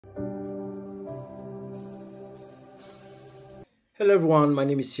Hello everyone, my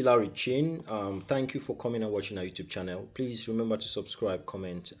name is Sila Richin. Thank you for coming and watching our YouTube channel. Please remember to subscribe,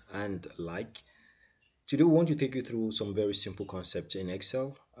 comment and like. Today we want to take you through some very simple concepts in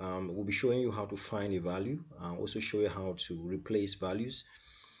Excel. We'll be showing you how to find a value, also show you how to replace values.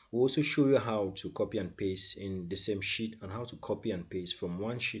 We'll also show you how to copy and paste in the same sheet and how to copy and paste from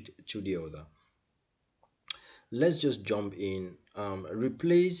one sheet to the other. Let's just jump in.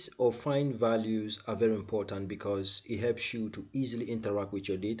 Replace or find values are very important because it helps you to easily interact with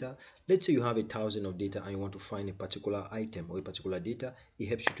your data. Let's say you have 1,000 of data and you want to find a particular item or a particular data. It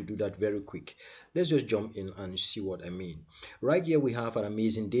helps you to do that very quick. Let's just jump in and see what I mean. Right here we have an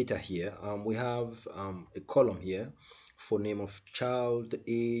amazing data here. We have a column here for name of child,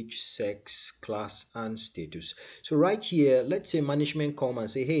 age, sex, class and status. So right here, let's say management come and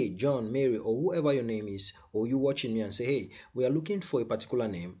say, hey John, Mary, or whoever your name is, or you watching me and say, hey, we are looking for a particular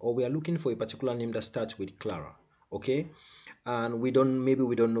name, or we are looking for a particular name that starts with Clara. Okay, and maybe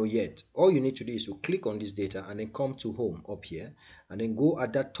we don't know yet. All you need to do is to click on this data and then come to home up here and then go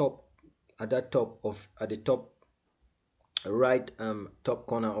at the top right top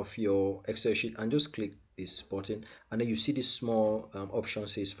corner of your Excel sheet and just click this button, and then you see this small option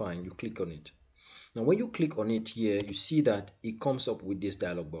says find. You click on it. Now when you click on it here, you see that it comes up with this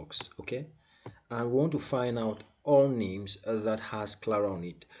dialog box. Okay, and we want to find out all names that has Clara on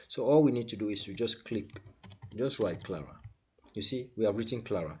it. So all we need to do is to just write Clara. You see, we have written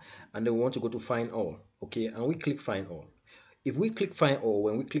Clara, and then we want to go to find all. Okay, and we click find all. If we click find all,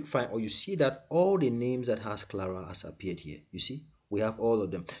 when we click find all, you see that all the names that has Clara has appeared here. You see, we have all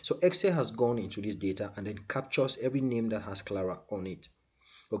of them. So Excel has gone into this data and then captures every name that has Clara on it.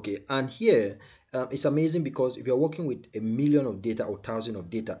 Okay, and here it's amazing because if you're working with 1,000,000 of data or 1,000 of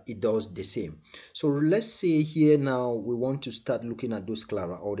data, it does the same. So let's say here now we want to start looking at those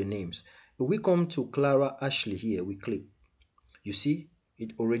Clara or the names. If we come to Clara Ashley here, we click, you see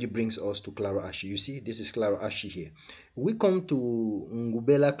it already brings us to Clara Ashley. You see, this is Clara Ashley here. If we come to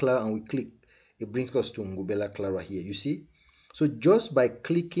Ngubela Clara and we click, it brings us to Ngubela Clara here. You see, so just by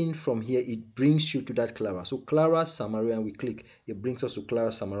clicking from here, it brings you to that Clara. So Clara Samaria, and we click, it brings us to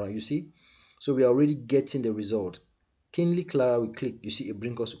Clara Samaria. You see, so we are already getting the result. Kinley Clara, we click, you see, it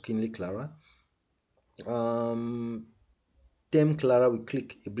brings us to Kinley Clara. Tem Clara, we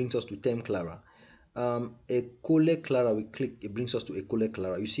click, it brings us to Tem Clara. Ecole Clara, we click, it brings us to Ecole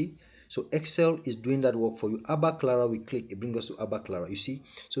Clara. You see, so Excel is doing that work for you. Abba Clara, we click, it brings us to Abba Clara. You see,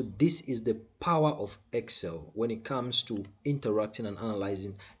 so this is the power of Excel when it comes to interacting and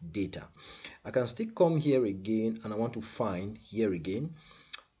analyzing data. I can still come here again and I want to find here again,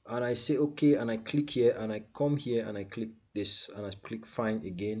 and I say okay, and I click here and I come here and I click this and I click find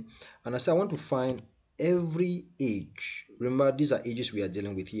again, and I say I want to find every age. Remember, these are ages we are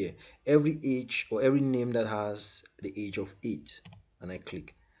dealing with here. Every age or every name that has the age of 8, and I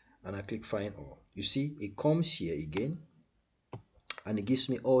click find all. You see, it comes here again and it gives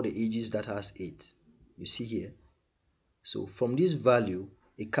me all the ages that has 8. You see here, so from this value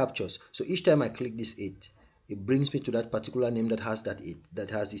it captures. So each time I click this 8, it brings me to that particular name that has that 8, that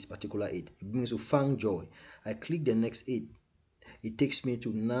has this particular 8. It brings to Fang Joy. I click the next 8, it takes me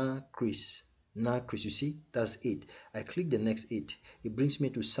to Na Chris. You see, that's 8. I click the next 8, it brings me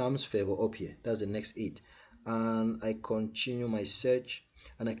to Sam's Favor up here, that's the next 8, and I continue my search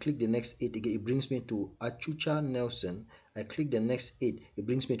and I click the next 8 again, it brings me to Achucha Nelson. I click the next 8, it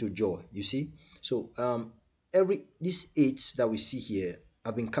brings me to Joy. You see, so these 8s that we see here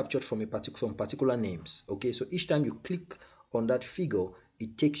have been captured from particular names. Okay, so each time you click on that figure,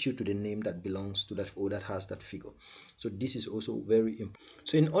 it takes you to the name that belongs to that or that has that figure. So this is also very important.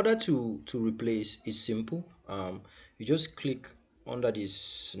 So in order to replace, it's simple. You just click under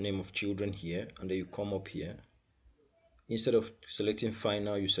this name of children here, and then you come up here. Instead of selecting find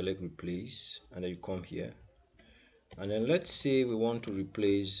now, you select replace, and then you come here, and then let's say we want to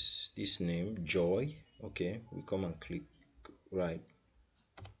replace this name Joy. Okay, we come and click right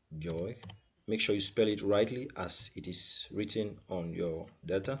Joy. Make sure you spell it rightly as it is written on your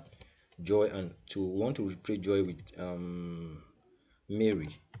data, Joy, and to want to replace Joy with Mary.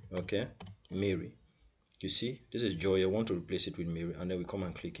 Okay, Mary. You see, this is Joy. I want to replace it with Mary, and then we come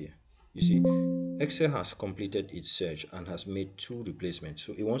and click here. You see, Excel has completed its search and has made 2 replacements.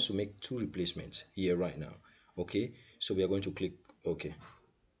 So it wants to make 2 replacements here right now. Okay, so we are going to click OK.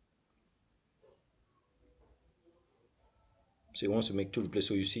 So it wants to make 2 replace.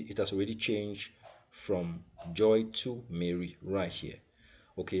 So you see, it has already changed from Joy to Mary right here.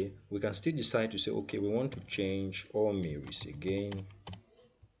 Okay, we can still decide to say, okay, we want to change all Marys again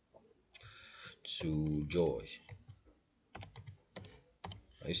to Joy.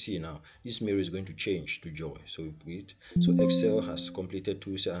 I see now this Mary is going to change to Joy. So we put, so Excel has completed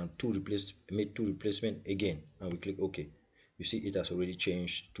made two replacement again, and we click OK. You see it has already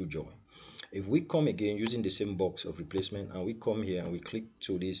changed to Joy. If we come again using the same box of replacement, and we come here and we click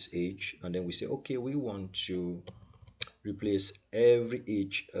to this age, and then we say okay, we want to replace every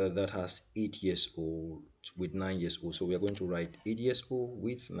age that has 8 years old with 9 years old. So we are going to write 8 years old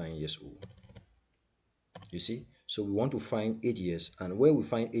with 9 years old. You see, so we want to find 8 years, and where we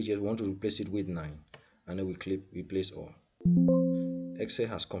find 8 years we want to replace it with 9, and then we click replace all. Excel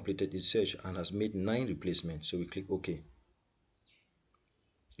has completed its search and has made 9 replacements, so we click OK.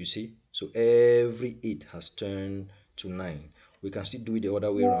 You see, so every 8 has turned to 9. We can still do it the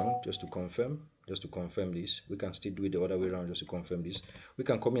other way around just to confirm this. We can still do it the other way around just to confirm this. We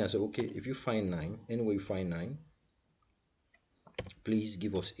can come here and say okay, if you find 9, anywhere you find 9, please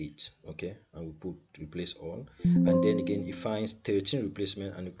give us 8. Okay, and we put replace all, and then again it finds 13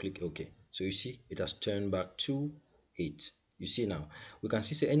 replacement, and you click OK. So you see it has turned back to 8. You see now we can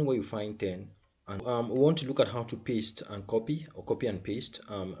see say anywhere you find 10. And we want to look at how to paste and copy, or copy and paste.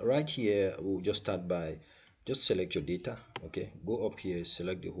 Right here we'll just start by just select your data. Okay, go up here,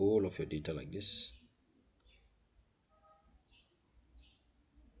 select the whole of your data like this.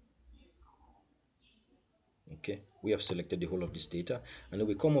 Okay, we have selected the whole of this data, and then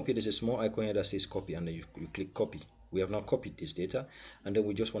we come up here, there's a small icon here that says copy, and then you click copy. We have now copied this data, and then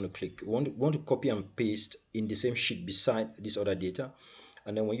we just want to click, we want to copy and paste in the same sheet beside this other data.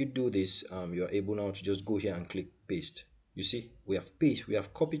 And then when you do this, you are able now to just go here and click paste. You see, we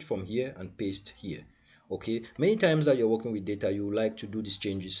have copied from here and paste here. Okay, many times that you're working with data, you like to do these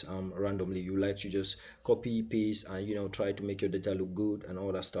changes randomly. You like to just copy, paste, and try to make your data look good and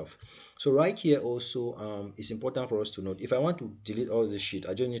all that stuff. So right here also, it's important for us to note, if I want to delete all this sheet,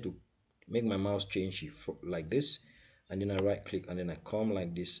 I just need to make my mouse change like this, and then I right click, and then I come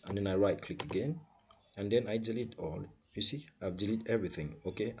like this, and then I right click again, and then I delete all. You see, I've deleted everything.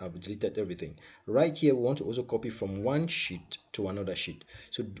 Okay, I've deleted everything. Right here, we want to also copy from one sheet to another sheet.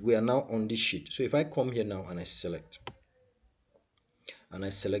 So we are now on this sheet. So if I come here now and I select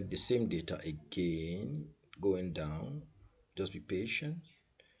the same data again, going down, just be patient,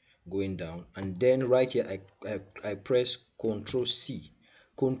 going down, and then right here I press Ctrl C.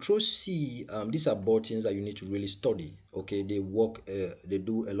 Ctrl C, these are buttons that you need to really study. Okay, they work, they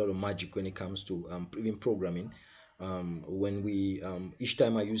do a lot of magic when it comes to even programming. When we each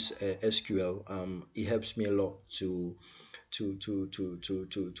time I use SQL, it helps me a lot to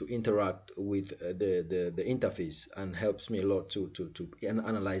interact with the interface, and helps me a lot to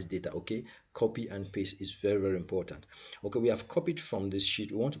analyze data. Okay, copy and paste is very, very important. Okay, we have copied from this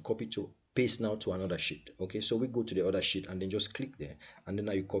sheet, we want to copy to paste now to another sheet. Okay, so we go to the other sheet and then just click there, and then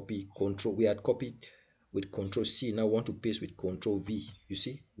now you copy control. We had copied with Ctrl C, now we want to paste with Ctrl V. You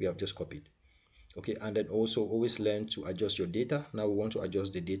see, we have just copied. Okay, and then also always learn to adjust your data. Now we want to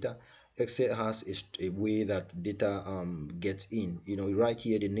adjust the data. Excel has a way that data gets in. Right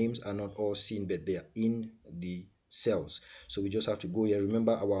here the names are not all seen, but they are in the cells. So we just have to go here.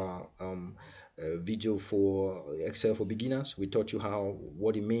 Remember our video for Excel for beginners? We taught you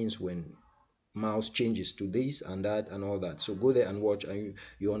what it means when mouse changes to this and that and all that. So go there and watch, and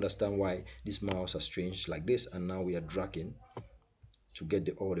you understand why this mouse has changed like this. And now we are dragging to get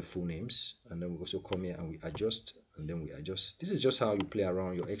all the full names, and then we also come here and we adjust, and then we adjust. This is just how you play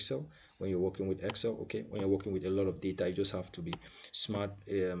around your Excel when you're working with Excel. Okay, when you're working with a lot of data, you just have to be smart,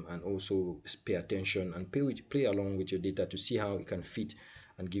 and also pay attention and play along with your data to see how it can fit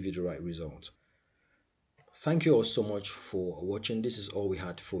and give you the right results. Thank you all so much for watching. This is all we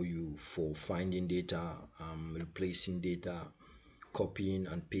had for you for finding data, replacing data, copying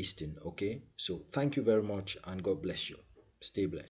and pasting. Okay, so thank you very much, and God bless you. Stay blessed.